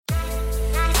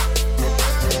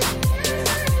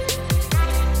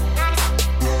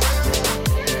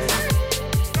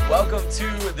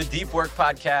Deep Work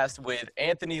Podcast with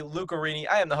Anthony Lucarini.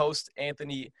 I am the host,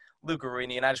 Anthony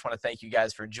Lucarini, and I just want to thank you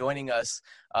guys for joining us.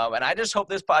 And I just hope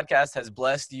this podcast has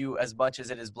blessed you as much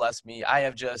as it has blessed me. I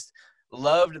have just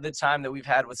loved the time that we've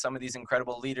had with some of these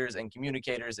incredible leaders and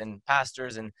communicators and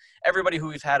pastors and everybody who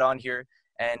we've had on here.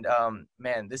 And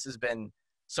man, this has been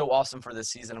so awesome for this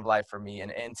season of life for me.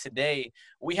 And today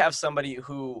we have somebody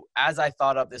who, as I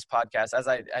thought up this podcast, as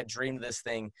I dreamed this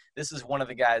thing, this is one of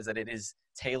the guys that it is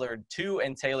tailored to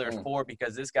and tailored for,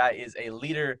 because this guy is a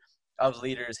leader of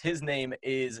leaders. His name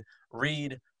is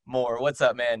Reed Moore. What's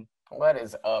up, man? What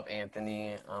is up,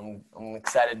 Anthony? I'm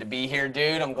excited to be here,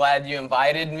 dude. I'm glad you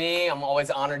invited me. I'm always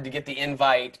honored to get the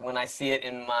invite when I see it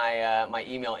in my my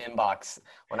email inbox.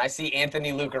 When I see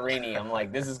Anthony Lucarini, I'm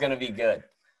like, this is gonna be good.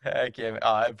 Heck yeah,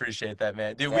 I appreciate that,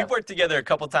 man. Dude, we've worked together a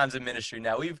couple times in ministry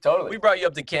now. We brought you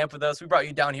up to camp with us. We brought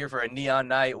you down here for a neon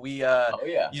night.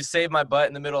 You saved my butt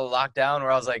in the middle of lockdown where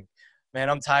I was like,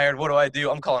 man, I'm tired. What do I do?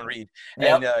 I'm calling Reed.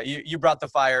 Yep. And you brought the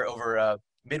fire over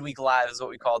midweek live is what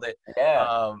we called it.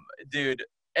 Yeah. Dude,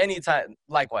 anytime,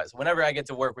 likewise, whenever I get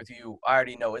to work with you, I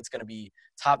already know it's going to be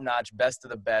top notch, best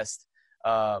of the best.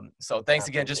 So thanks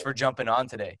again just for jumping on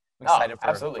today. I'm excited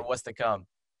for what's to come.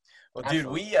 Well, dude,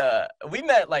 we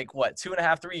met like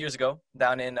 2.5-3 years ago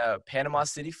down in Panama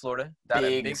City, Florida, down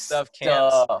at Big Stuff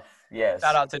Camps. Yes.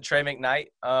 Shout out to Trey McKnight.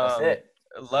 That's it.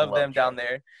 Love them down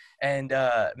there. And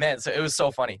man, so it was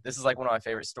so funny. This is like one of my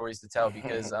favorite stories to tell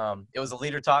because it was a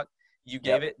leader talk. You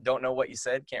gave it. Don't know what you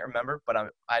said. Can't remember, but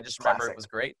I just remember it was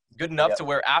great. Good enough to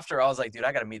where after I was like, dude,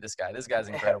 I got to meet this guy. This guy's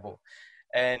incredible.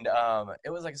 And it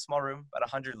was like a small room, about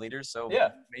 100 leaders. So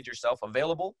made yourself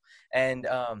available. And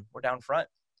we're down front.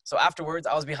 So afterwards,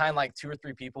 I was behind like 2 or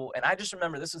 3 people, and I just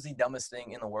remember this was the dumbest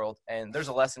thing in the world, and there's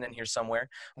a lesson in here somewhere.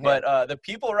 But the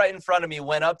people right in front of me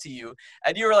went up to you,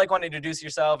 and you were like wanting to introduce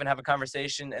yourself and have a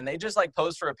conversation, and they just like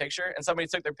posed for a picture, and somebody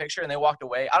took their picture, and they walked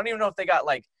away. I don't even know if they got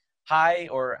like hi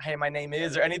or hey, my name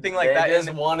is or anything like that.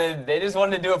 They just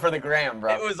wanted to do it for the gram,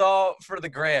 bro. It was all for the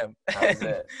gram. That was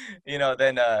it.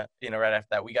 Then right after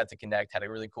that, we got to connect, had a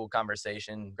really cool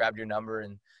conversation, grabbed your number,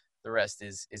 and the rest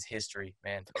is history,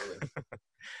 man. Totally.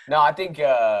 No, I think,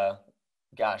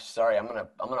 gosh, sorry, I'm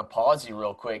gonna pause you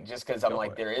real quick just because I'm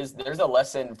like, there's a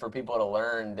lesson for people to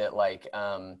learn that like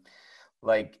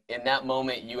in that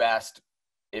moment you asked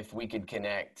if we could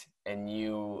connect, and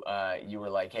you were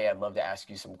like, hey, I'd love to ask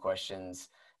you some questions,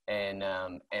 and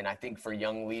I think for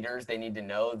young leaders, they need to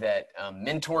know that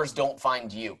mentors don't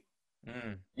find you.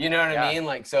 You know what I mean?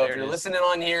 Like, so if you're listening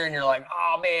on here and you're like,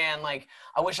 oh man, like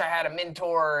I wish I had a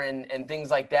mentor and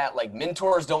things like that, like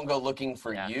mentors don't go looking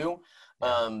for you.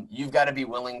 You've got to be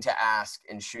willing to ask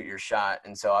and shoot your shot.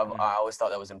 And so I always thought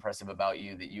that was impressive about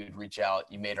you, that you'd reach out,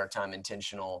 you made our time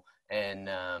intentional, and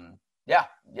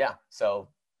so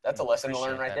that's a lesson to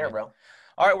learn right there, bro.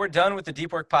 All right, we're done with the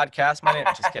Deep Work Podcast. My name,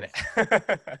 just kidding.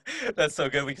 That's so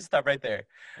good. We can stop right there.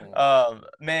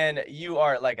 Man, you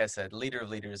are, like I said, leader of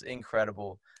leaders,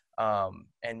 incredible.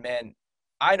 And man,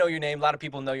 I know your name. A lot of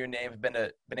people know your name, have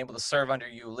been able to serve under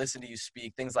you, listen to you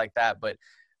speak, things like that. But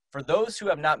for those who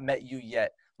have not met you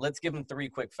yet, let's give them 3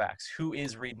 quick facts. Who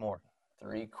is Reed Moore?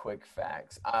 3 quick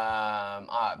facts.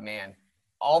 Man,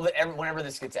 whenever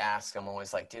this gets asked, I'm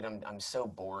always like, dude, I'm so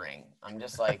boring. I'm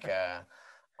just like,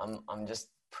 I'm just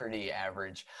pretty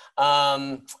average.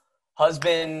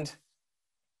 Husband,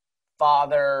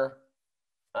 father,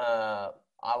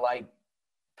 I like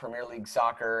Premier League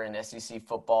soccer and SEC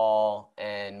football,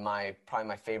 and probably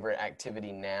my favorite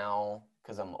activity now,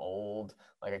 because I'm old,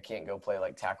 like I can't go play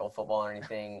like tackle football or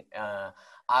anything.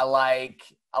 I like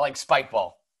spike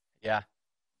ball. Yeah.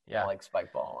 I like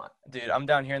spike ball a lot. Dude, I'm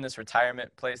down here in this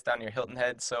retirement place down near Hilton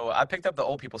Head. So I picked up the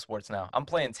old people sports now. I'm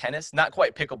playing tennis, not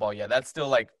quite pickleball yet. That's still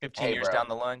like 15 years down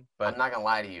the line. But I'm not going to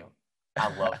lie to you.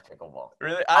 I love pickleball.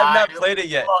 Really? I've not played it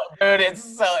yet. Dude,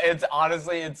 it's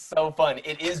honestly, it's so fun.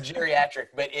 It is geriatric,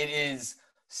 but it is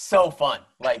so fun.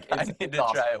 Like, I need to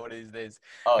try it one of these days.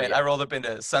 I rolled up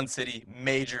into Sun City,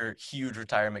 major, huge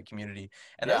retirement community.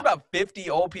 And there's about 50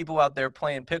 old people out there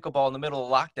playing pickleball in the middle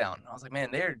of lockdown. I was like,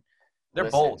 man, they're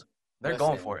bold. They're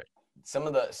going for it. Some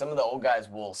of the old guys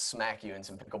will smack you in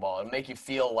some pickleball and make you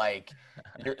feel like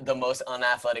you're the most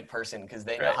unathletic person because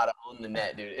they know how to own the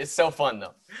net, dude. It's so fun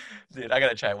though. Dude, I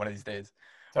gotta try it one of these days.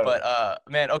 Totally. But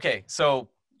man, okay. So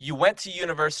you went to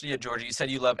University of Georgia. You said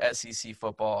you love SEC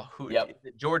football.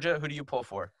 Georgia, who do you pull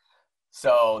for?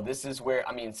 So this is where,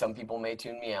 some people may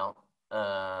tune me out.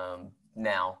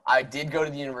 Now, I did go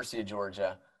to the University of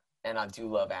Georgia, and I do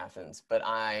love Athens, but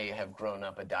I have grown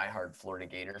up a diehard Florida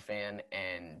Gator fan,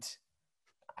 and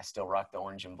I still rock the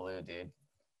orange and blue, dude.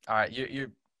 All right,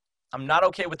 I'm not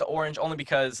okay with the orange only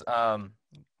because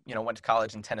went to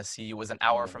college in Tennessee, was an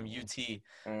hour from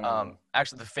UT.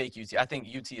 Actually, the fake UT. I think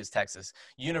UT is Texas.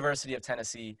 University of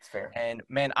Tennessee. It's fair. And,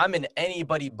 man, I'm an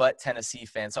anybody but Tennessee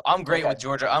fan. So I'm great with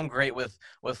Georgia. I'm great with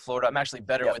Florida. I'm actually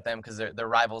better with them because they're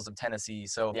rivals of Tennessee.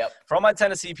 So for all my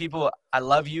Tennessee people, I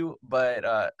love you,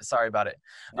 but sorry about it.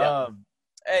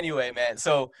 Anyway, man,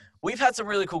 so we've had some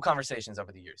really cool conversations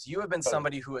over the years. You have been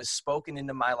somebody who has spoken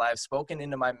into my life, spoken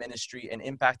into my ministry, and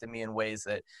impacted me in ways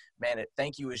that, man,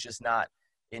 thank you is just not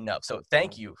enough. So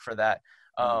thank you for that.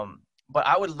 But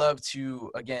I would love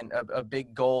to, again, a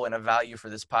big goal and a value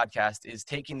for this podcast is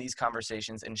taking these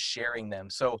conversations and sharing them.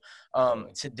 So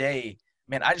today,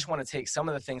 man, I just want to take some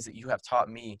of the things that you have taught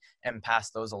me and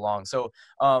pass those along. So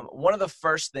one of the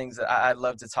first things that I'd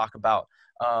love to talk about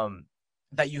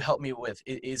that you helped me with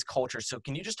is culture. So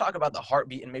can you just talk about the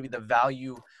heartbeat and maybe the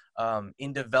value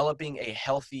in developing a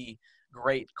healthy,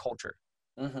 great culture?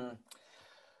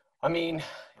 I mean,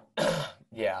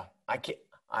 yeah, I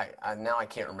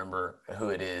can't remember who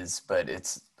it is, but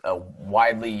it's a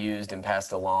widely used and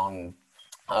passed along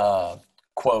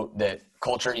quote that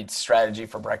culture eats strategy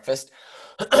for breakfast.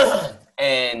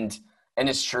 and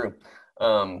it's true.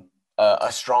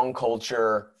 A strong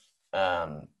culture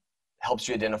helps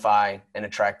you identify and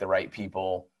attract the right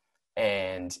people,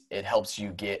 and it helps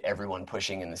you get everyone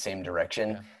pushing in the same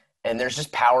direction. And there's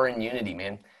just power in unity,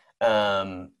 man.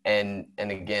 And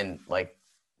again, like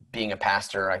being a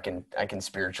pastor, I can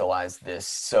spiritualize this.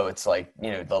 So it's like,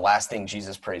 the last thing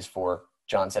Jesus prays for,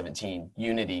 John 17,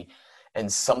 unity.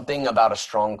 And something about a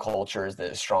strong culture is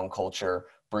that a strong culture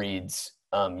breeds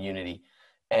unity.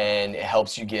 And it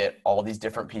helps you get all these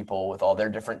different people with all their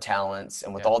different talents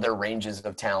and with all their ranges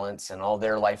of talents and all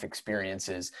their life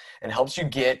experiences, and helps you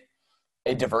get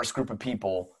a diverse group of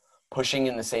people pushing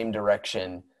in the same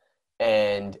direction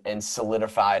and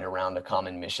solidified around a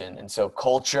common mission. And so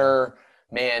culture,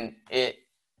 man,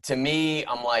 to me,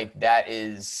 I'm like, that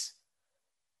is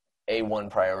one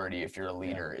priority if you're a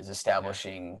leader, is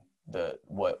establishing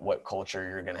what culture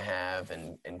you're going to have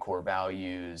and core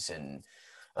values. And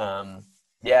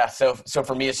so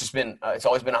for me, it's just been it's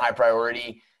always been a high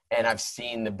priority, and I've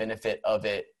seen the benefit of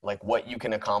it, like what you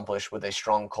can accomplish with a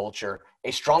strong culture.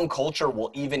 A strong culture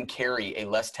will even carry a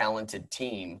less talented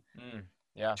team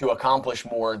to accomplish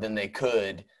more than they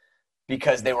could,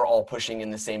 because they were all pushing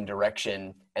in the same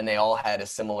direction, and they all had a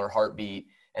similar heartbeat,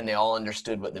 and they all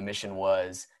understood what the mission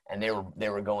was, and they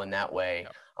were going that way.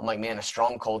 I'm like, man, a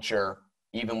strong culture,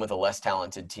 even with a less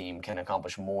talented team, can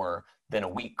accomplish more than a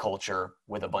weak culture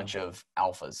with a bunch of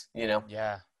alphas,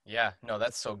 Yeah. No,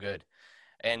 that's so good.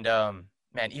 And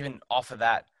man, even off of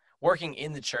that, working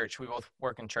in the church, we both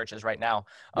work in churches right now.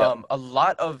 A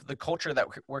lot of the culture that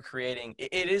we're creating,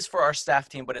 it is for our staff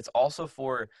team, but it's also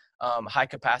for high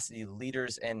capacity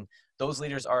leaders. And those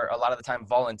leaders are a lot of the time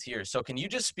volunteers. So can you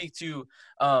just speak to,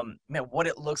 man, what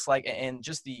it looks like and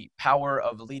just the power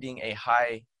of leading a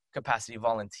high capacity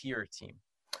volunteer team?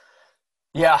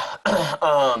 Yeah.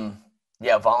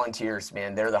 Volunteers,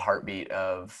 man, they're the heartbeat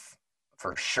of,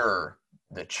 for sure,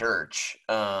 the church.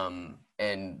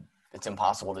 And it's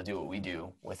impossible to do what we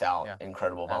do without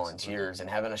incredible volunteers. Absolutely. And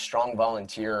having a strong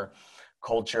volunteer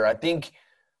culture, I think,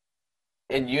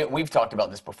 and we've talked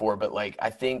about this before, but like, I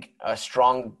think a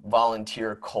strong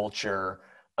volunteer culture,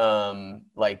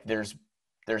 like there's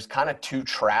kind of two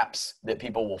traps that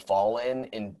people will fall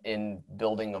in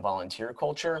building a volunteer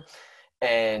culture.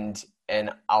 And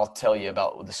I'll tell you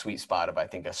about the sweet spot of, I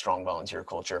think, a strong volunteer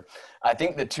culture. I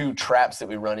think the two traps that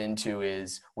we run into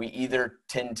is we either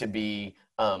tend to be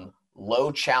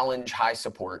low challenge, high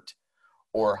support,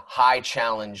 or high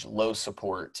challenge, low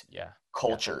support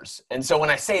cultures. And so when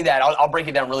I say that, I'll break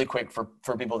it down really quick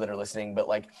for people that are listening. But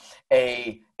like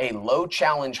a low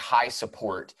challenge, high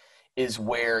support is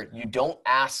where you don't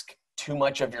ask too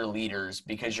much of your leaders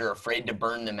because you're afraid to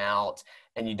burn them out,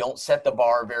 and you don't set the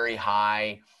bar very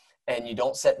high, and you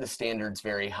don't set the standards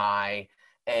very high,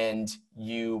 and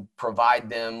you provide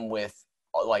them with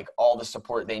like all the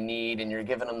support they need, and you're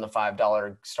giving them the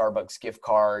 $5 Starbucks gift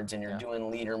cards, and you're doing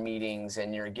leader meetings,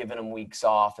 and you're giving them weeks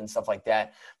off and stuff like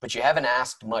that, but you haven't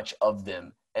asked much of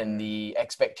them, and the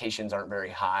expectations aren't very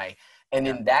high. And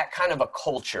in that kind of a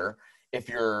culture, if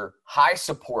you're high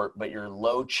support but you're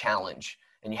low challenge,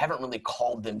 and you haven't really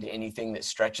called them to anything that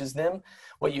stretches them,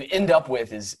 what you end up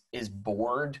with is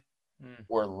bored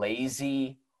or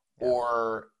lazy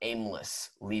or aimless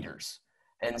leaders.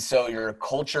 And so your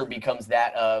culture becomes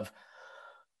that of,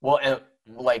 well,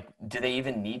 like, do they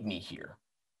even need me here?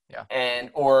 Yeah.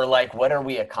 Or like, what are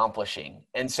we accomplishing?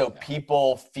 And so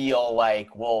people feel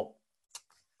like, well,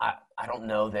 I don't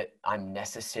know that I'm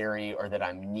necessary, or that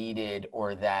I'm needed,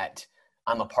 or that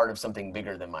I'm a part of something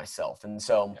bigger than myself. And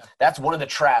so that's one of the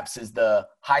traps, is the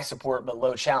high support but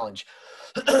low challenge.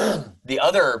 The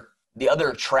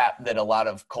other trap that a lot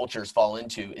of cultures fall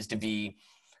into is to be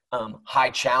high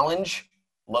challenge,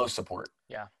 low support.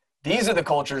 Yeah. These are the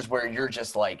cultures where you're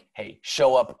just like, hey,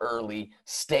 show up early,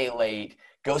 stay late,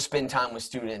 go spend time with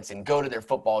students, and go to their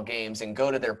football games and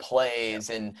go to their plays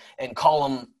and call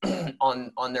them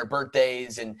on their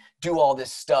birthdays and do all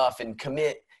this stuff and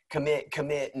commit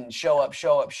and show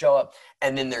up.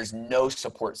 And then there's no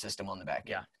support system on the back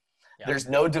end. Yeah. There's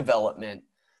no development.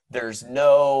 There's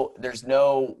no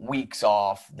weeks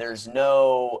off. There's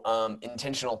no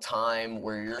intentional time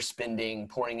where you're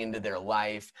pouring into their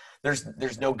life.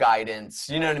 There's no guidance.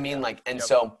 You know what I mean?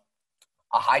 So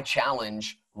a high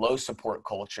challenge, low support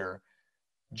culture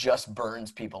just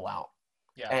burns people out.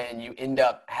 Yeah. And you end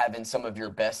up having some of your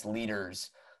best leaders,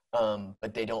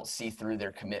 but they don't see through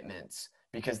their commitments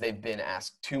because they've been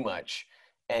asked too much.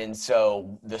 And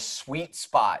so the sweet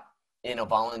spot in a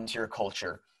volunteer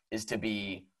culture is to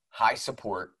be high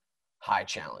support, high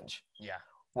challenge. Yeah.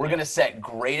 We're going to set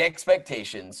great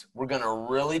expectations. We're going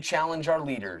to really challenge our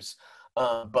leaders.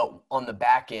 But on the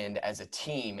back end, as a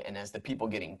team and as the people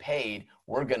getting paid,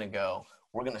 we're going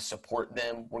to support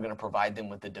them. We're going to provide them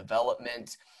with the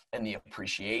development and the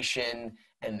appreciation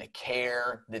and the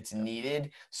care that's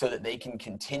needed so that they can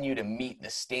continue to meet the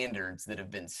standards that have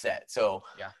been set. So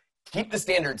keep the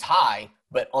standards high,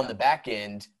 but on the back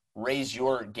end, raise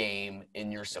your game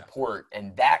in your support.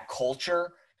 And that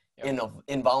culture in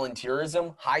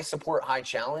volunteerism, high support, high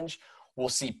challenge, will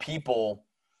see people,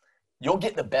 you'll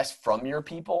get the best from your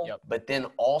people, but then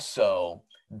also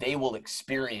they will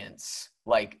experience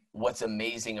like what's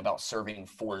amazing about serving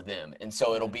for them. And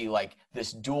so it'll be like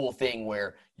this dual thing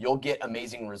where you'll get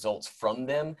amazing results from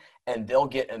them and they'll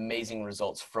get amazing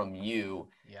results from you.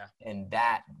 Yeah. And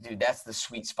that, dude, that's the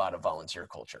sweet spot of volunteer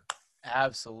culture.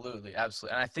 Absolutely. And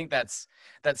I think that's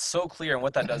so clear. And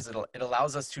what that does, it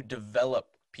allows us to develop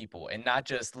people and not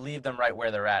just leave them right where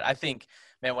they're at. I think,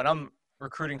 man, when I'm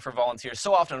recruiting for volunteers,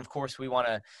 so often, of course, we want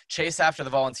to chase after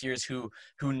the volunteers who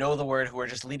know the word, who are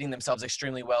just leading themselves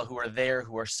extremely well, who are there,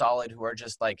 who are solid, who are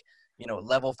just like,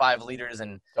 level 5 leaders.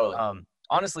 And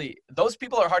honestly, those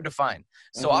people are hard to find.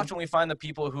 So often we find the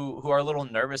people who are a little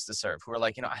nervous to serve, who are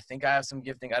like, I think I have some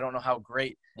gifting. I don't know how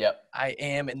great I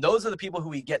am. And those are the people who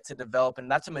we get to develop.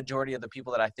 And that's a majority of the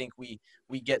people that I think we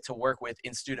get to work with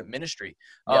in student ministry.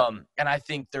 And I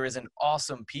think there is an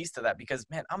awesome piece to that because,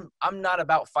 man, I'm not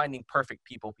about finding perfect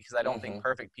people because I don't think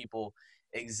perfect people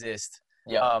exist.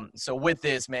 So with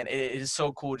this, man, it is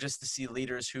so cool just to see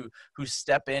leaders who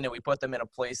step in and we put them in a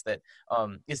place that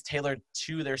is tailored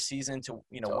to their season, to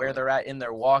where they're at in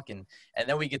their walk, and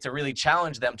then we get to really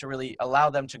challenge them to really allow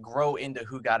them to grow into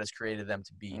who God has created them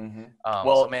to be.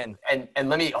 Well, so, man, and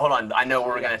let me hold on. I know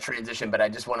we're going to transition, but I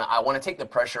want to take the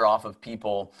pressure off of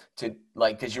people to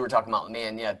because you were talking about,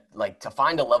 man, to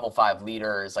find a level 5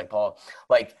 leader is like Paul,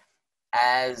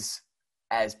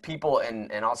 as people, and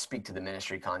I'll speak to the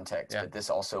ministry context, but this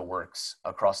also works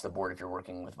across the board if you're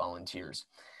working with volunteers.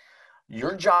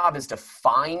 Your job is to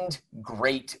find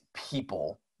great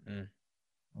people,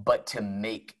 but to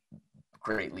make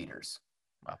great leaders.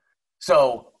 Wow.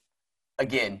 So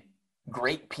again,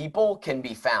 great people can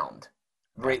be found.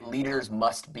 Great leaders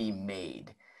must be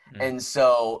made. And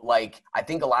so I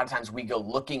think a lot of times we go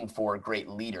looking for great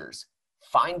leaders.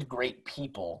 Find great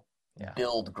people.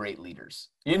 Build great leaders.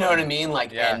 You know what I mean?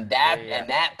 And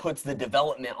that puts the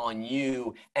development on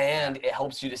you, and it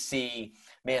helps you to see,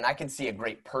 man, I can see a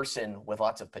great person with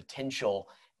lots of potential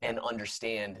and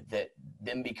understand that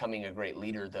them becoming a great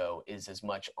leader, though, is as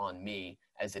much on me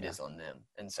as it is on them.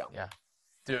 And so,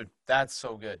 dude, that's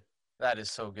so good. That is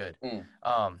so good.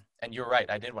 And you're right.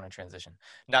 I did want to transition.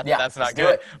 Not that that's not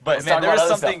good, but man, there is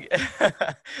something,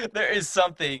 there is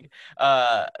something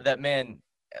that, man,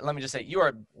 let me just say, you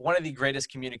are one of the greatest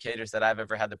communicators that I've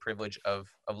ever had the privilege of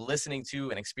listening to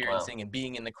and experiencing and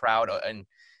being in the crowd and,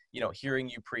 hearing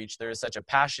you preach. There is such a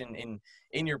passion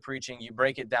in your preaching. You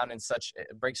break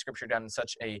scripture down in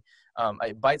such a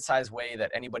bite-sized way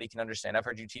that anybody can understand. I've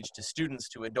heard you teach to students,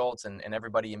 to adults, and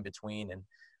everybody in between.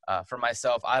 And for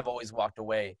myself, I've always walked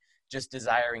away just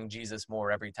desiring Jesus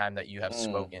more every time that you have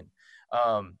spoken.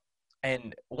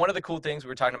 And one of the cool things, we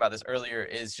were talking about this earlier,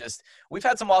 is just we've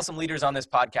had some awesome leaders on this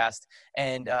podcast,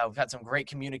 and we've had some great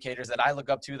communicators that I look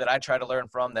up to, that I try to learn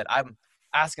from, that I'm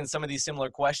asking some of these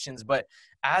similar questions. But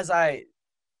as I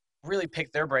really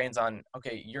pick their brains on,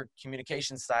 okay, your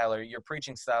communication style or your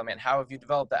preaching style, man, how have you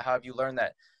developed that? How have you learned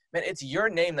that? man, it's your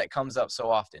name that comes up so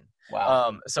often.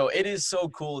 Wow. So it is so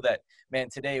cool that, man,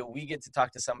 today we get to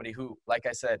talk to somebody who, like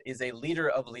I said, is a leader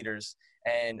of leaders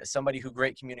and somebody who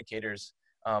great communicators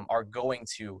are going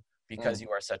to, because you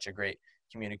are such a great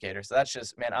communicator. So that's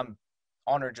just, man, I'm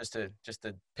honored just to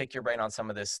pick your brain on some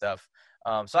of this stuff.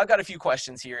 So I've got a few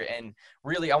questions here, and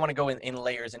really I want to go in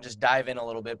layers and just dive in a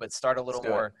little bit, but start a little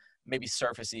more maybe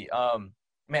surfacey.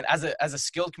 Man, as a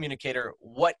skilled communicator,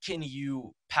 what can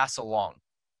you pass along?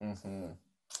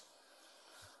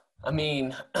 I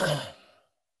mean,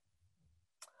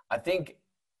 I think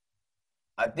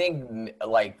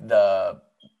like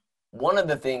one of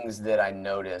the things that I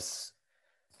notice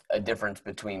a difference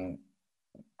between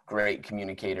great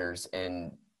communicators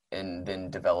and then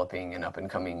developing and up and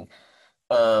coming,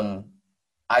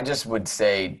 I just would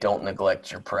say don't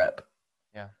neglect your prep.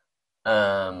 Yeah.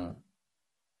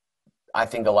 I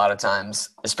think a lot of times,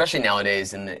 especially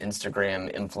nowadays in the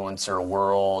Instagram influencer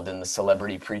world and the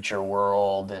celebrity preacher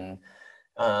world, and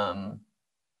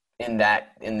in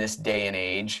this day and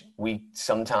age, we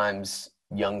sometimes,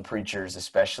 young preachers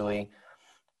especially,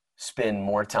 spend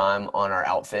more time on our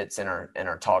outfits and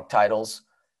our talk titles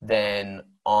than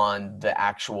on the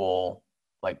actual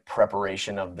like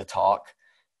preparation of the talk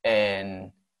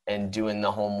and doing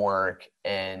the homework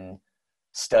and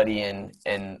studying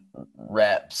and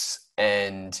reps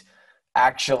and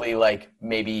actually like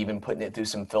maybe even putting it through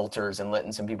some filters and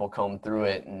letting some people comb through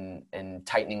it and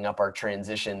tightening up our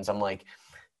transitions. I'm like,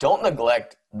 don't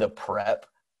neglect the prep.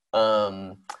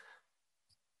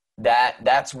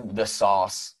 That's the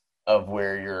sauce of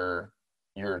where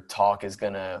your talk is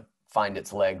going to find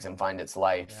its legs and find its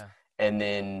life. Yeah. And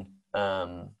then,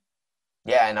 and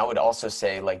I would also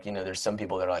say, like, there's some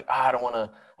people that are like, I don't want to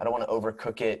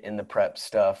overcook it in the prep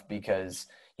stuff because,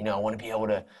 I want to be able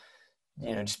to,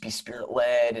 just be spirit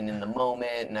led and in the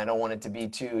moment. And I don't want it to be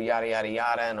too yada, yada,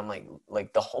 yada. And I'm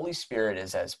like the Holy Spirit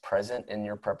is as present in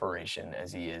your preparation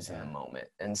as he is in the moment.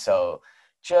 And so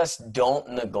just don't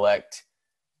neglect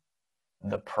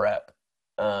the prep.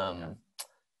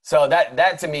 So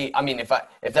that to me, I mean, if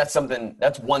that's something,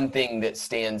 that's one thing that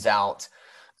stands out,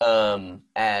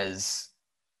 as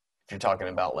if you're talking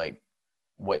about like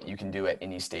what you can do at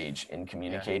any stage in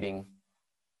communicating,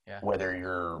 whether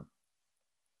you're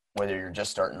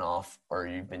just starting off or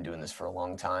you've been doing this for a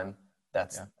long time,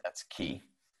 that's key.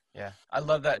 Yeah. I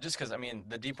love that. Just because, I mean,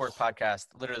 the Deep Work podcast,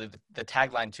 literally the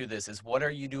tagline to this is, what are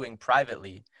you doing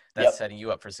privately that's setting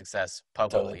you up for success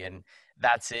publicly? Totally. And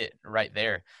that's it right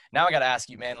there. Now I got to ask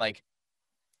you, man, like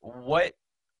what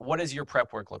does your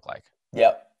prep work look like?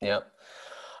 Yep.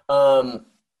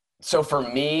 So for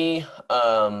me,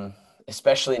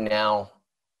 especially now,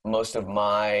 most of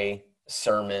my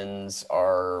sermons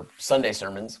are Sunday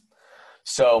sermons.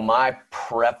 So my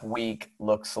prep week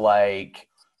looks like,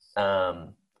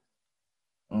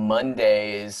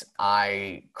 Mondays,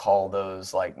 I call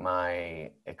those like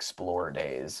my explore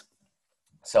days.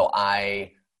 So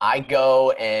I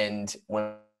go, and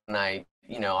when I,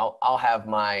 I'll have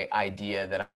my idea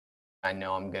that I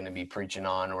know I'm going to be preaching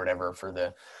on or whatever for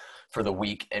the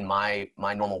week. And my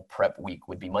normal prep week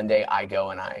would be Monday. I go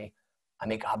and I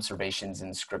make observations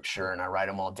in scripture and I write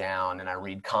them all down and I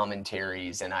read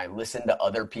commentaries and I listen to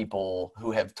other people who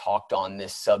have talked on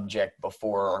this subject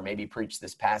before or maybe preached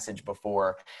this passage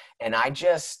before. And I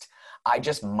just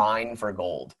mine for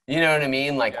gold. You know what I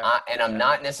mean? Like, I'm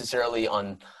not necessarily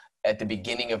at the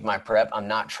beginning of my prep, I'm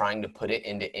not trying to put it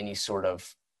into any sort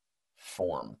of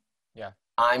form. Yeah.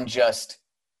 I'm just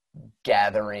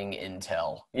gathering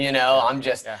intel, I'm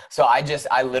just, so I just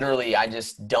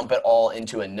dump it all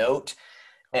into a note.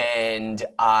 And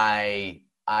I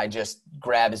just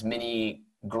grab as many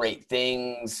great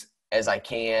things as I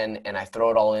can and I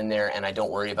throw it all in there and I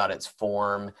don't worry about its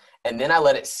form. And then I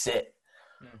let it sit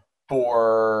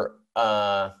for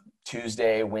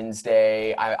Tuesday,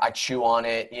 Wednesday. I chew on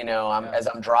it, as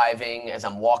I'm driving, as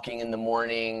I'm walking in the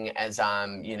morning, as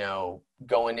I'm,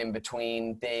 going in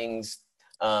between things.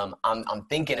 I'm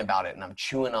thinking about it and I'm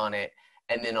chewing on it.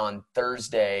 And then on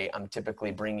Thursday, I'm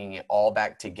typically bringing it all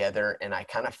back together and I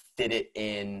kind of fit it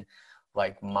in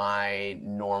like my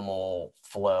normal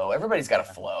flow. Everybody's got a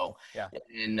flow. Yeah.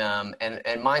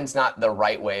 And mine's not the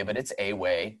right way, but it's a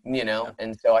way,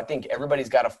 And so I think everybody's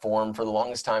got a form. For the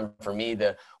longest time for me,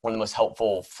 one of the most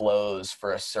helpful flows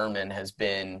for a sermon has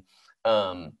been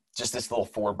just this little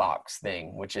 4-box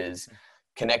thing, which is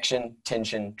connection,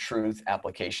 tension, truth,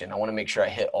 application. I want to make sure I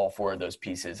hit all 4 of those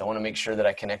pieces. I want to make sure that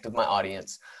I connect with my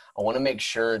audience. I want to make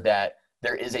sure that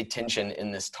there is a tension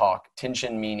in this talk.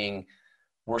 Tension meaning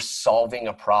we're solving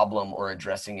a problem or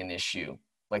addressing an issue.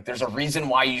 Like there's a reason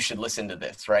why you should listen to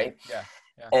this, right? Yeah.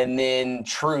 And then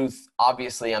truth,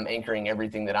 obviously I'm anchoring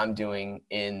everything that I'm doing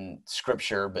in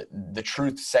scripture, but the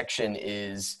truth section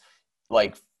is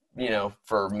like,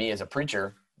 for me as a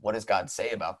preacher, what does God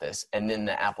say about this? And then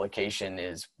the application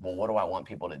is, well, what do I want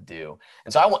people to do?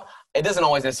 And so it doesn't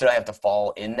always necessarily have to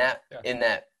fall in that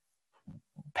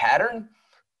pattern,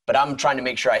 but I'm trying to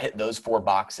make sure I hit those 4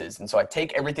 boxes. And so I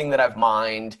take everything that I've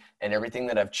mined and everything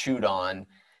that I've chewed on,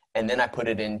 and then I put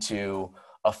it into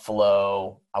a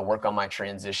flow. I work on my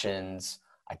transitions.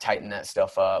 I tighten that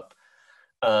stuff up.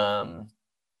 And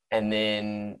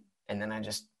then I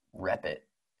just rep it.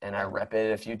 And I rep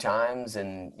it a few times,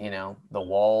 and, the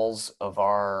walls of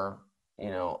our,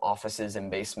 offices and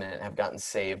basement have gotten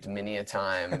saved many a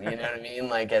time. You know what I mean?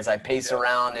 Like, as I pace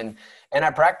around and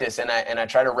I practice and I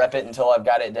try to rep it until I've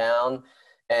got it down.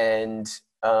 And,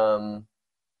 so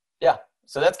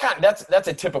that's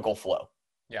a typical flow.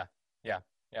 Yeah.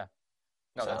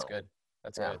 No, that's good.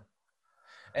 That's good.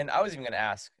 And I was even going to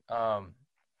ask,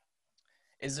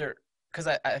 is there, because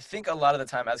I think a lot of the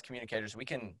time as communicators,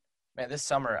 this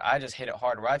summer, I just hit it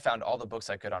hard where I found all the books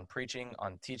I could on preaching,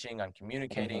 on teaching, on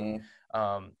communicating.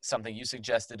 Something you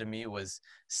suggested to me was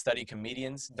study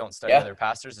comedians, don't study other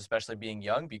pastors, especially being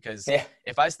young, because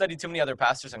if I study too many other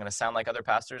pastors, I'm going to sound like other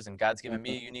pastors, and God's given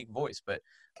me a unique voice. But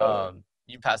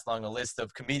you passed along a list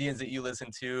of comedians that you listen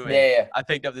to. And I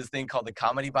picked up this thing called the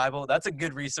Comedy Bible. That's a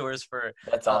good resource for,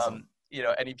 that's awesome.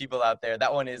 Any people out there.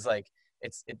 That one is like,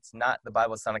 it's not the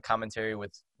Bible. It's not a commentary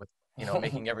with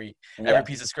making every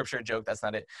piece of scripture a joke. That's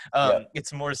not it.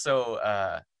 It's more so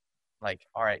like,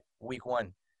 all right, week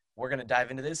 1, we're going to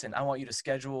dive into this, and I want you to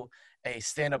schedule a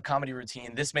stand-up comedy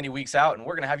routine this many weeks out, and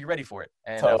we're going to have you ready for it.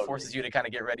 And forces you to kind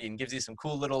of get ready and gives you some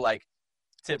cool little like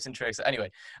tips and tricks.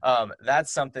 Anyway,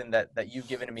 that's something that you've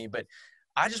given to me. But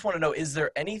I just want to know, is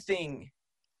there anything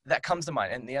that comes to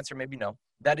mind? And the answer may be no.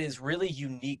 That is really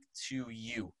unique to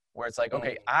you, where it's like,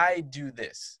 okay, I do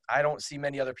this. I don't see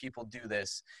many other people do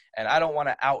this, and I don't want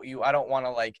to out you. I don't want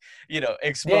to like,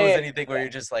 expose anything where you're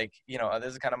just like, this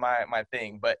is kind of my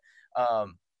thing. But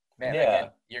again,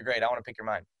 you're great. I want to pick your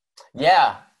mind.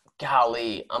 Yeah.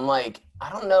 Golly. I'm like,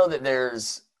 I don't know that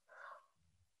there's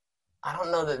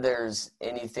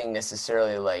anything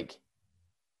necessarily like,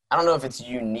 I don't know if it's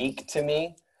unique to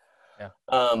me.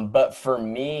 But for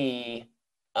me,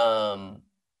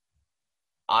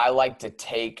 I like to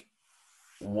take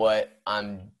what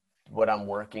I'm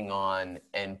working on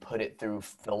and put it through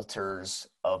filters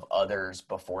of others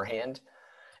beforehand.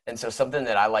 And so something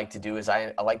that I like to do is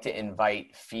I like to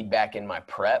invite feedback in my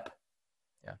prep.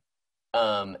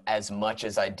 As much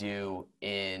as I do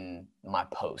in my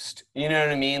post, you know what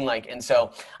I mean? Like, and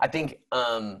so I think,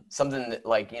 something that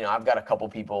like, I've got a couple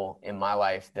people in my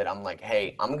life that I'm like,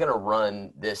 hey, I'm going to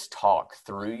run this talk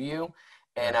through you,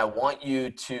 and I want you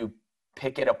to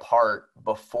pick it apart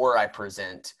before I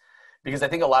present, because I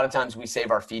think a lot of times we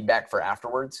save our feedback for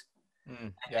afterwards.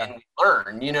 And we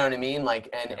learn, you know what I mean?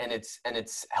 Like, and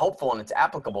it's helpful and it's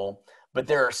applicable. But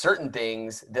there are certain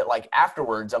things that like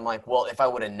afterwards, I'm like, well, if I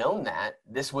would have known that,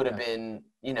 this would have been,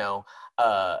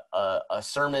 a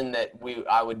sermon that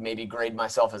I would maybe grade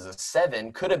myself as a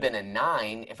 7, could have been a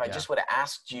 9 if I just would have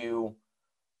asked you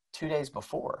 2 days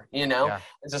before, And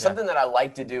so something that I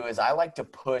like to do is I like to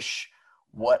push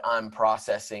what I'm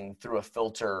processing through a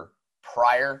filter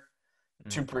prior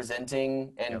to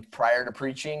presenting and prior to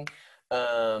preaching.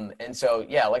 And so,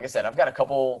 like I said, I've got a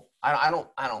couple, I don't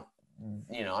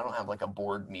have like a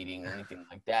board meeting or anything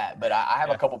like that, but I have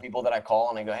a couple people that I call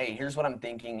and I go, hey, here's what I'm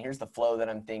thinking. Here's the flow that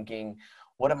I'm thinking.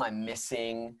 What am I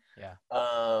missing?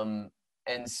 And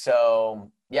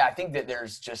so, I think that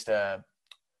there's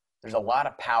a lot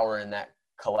of power in that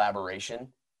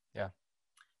collaboration.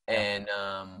 And,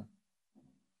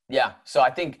 so I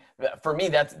think for me,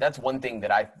 that's one thing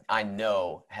that I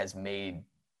know has made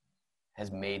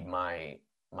my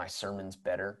sermons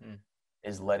better.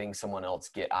 Is letting someone else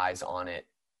get eyes on it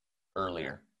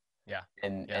earlier.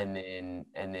 And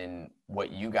then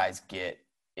what you guys get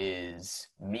is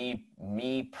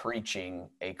me preaching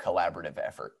a collaborative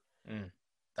effort.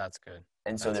 That's good.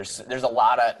 And so there's a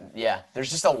lot of,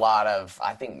 there's just a lot of,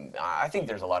 I think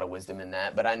there's a lot of wisdom in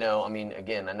that, but I know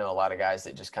a lot of guys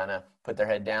that just kind of put their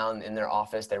head down in their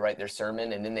office, they write their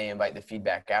sermon, and then they invite the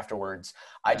feedback afterwards.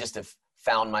 I just have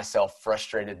found myself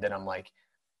frustrated that I'm like,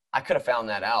 I could have found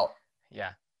that out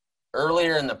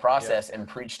earlier in the process and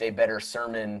preached a better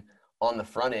sermon on the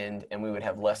front end, and we would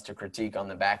have less to critique on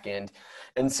the back end.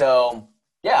 And so,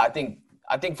 I think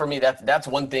for me, that's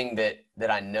one thing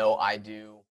that I know I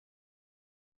do.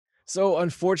 So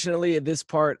unfortunately, at this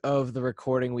part of the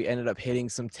recording, we ended up hitting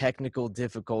some technical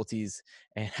difficulties,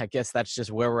 and I guess that's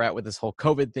just where we're at with this whole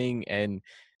COVID thing. And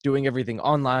doing everything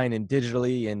online and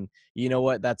digitally. And you know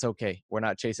what? That's okay. We're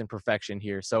not chasing perfection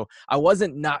here. So I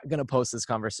wasn't not going to post this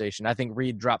conversation. I think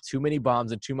Reed dropped too many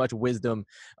bombs and too much wisdom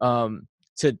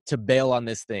to bail on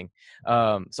this thing.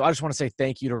 So I just want to say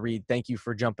thank you to Reed. Thank you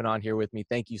for jumping on here with me.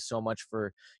 Thank you so much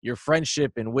for your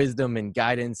friendship and wisdom and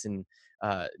guidance, and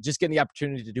just getting the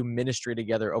opportunity to do ministry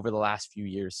together over the last few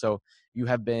years. So you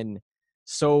have been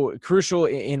so crucial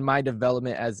in my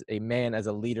development as a man, as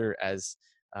a leader, as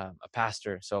a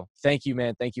pastor. So thank you,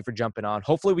 man. Thank you for jumping on.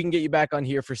 Hopefully we can get you back on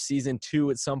here for season 2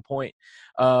 at some point.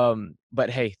 But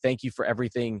hey, thank you for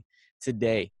everything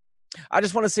today. I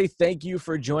just want to say thank you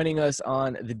for joining us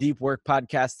on the Deep Work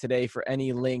Podcast today. For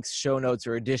any links, show notes,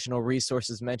 or additional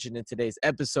resources mentioned in today's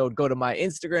episode, go to my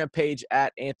Instagram page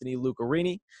at Anthony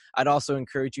Lucarini. I'd also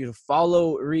encourage you to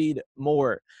follow Reed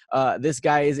more. This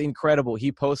guy is incredible. He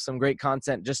posts some great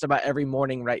content just about every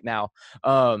morning right now.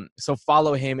 So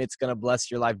follow him. It's going to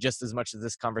bless your life just as much as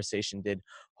this conversation did,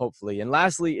 hopefully. And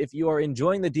lastly, if you are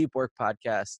enjoying the Deep Work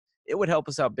Podcast, it would help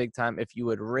us out big time if you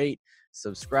would rate,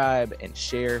 subscribe, and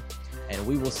share. And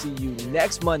we will see you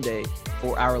next Monday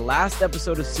for our last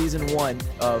episode of season 1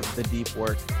 of the Deep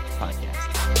Work Podcast.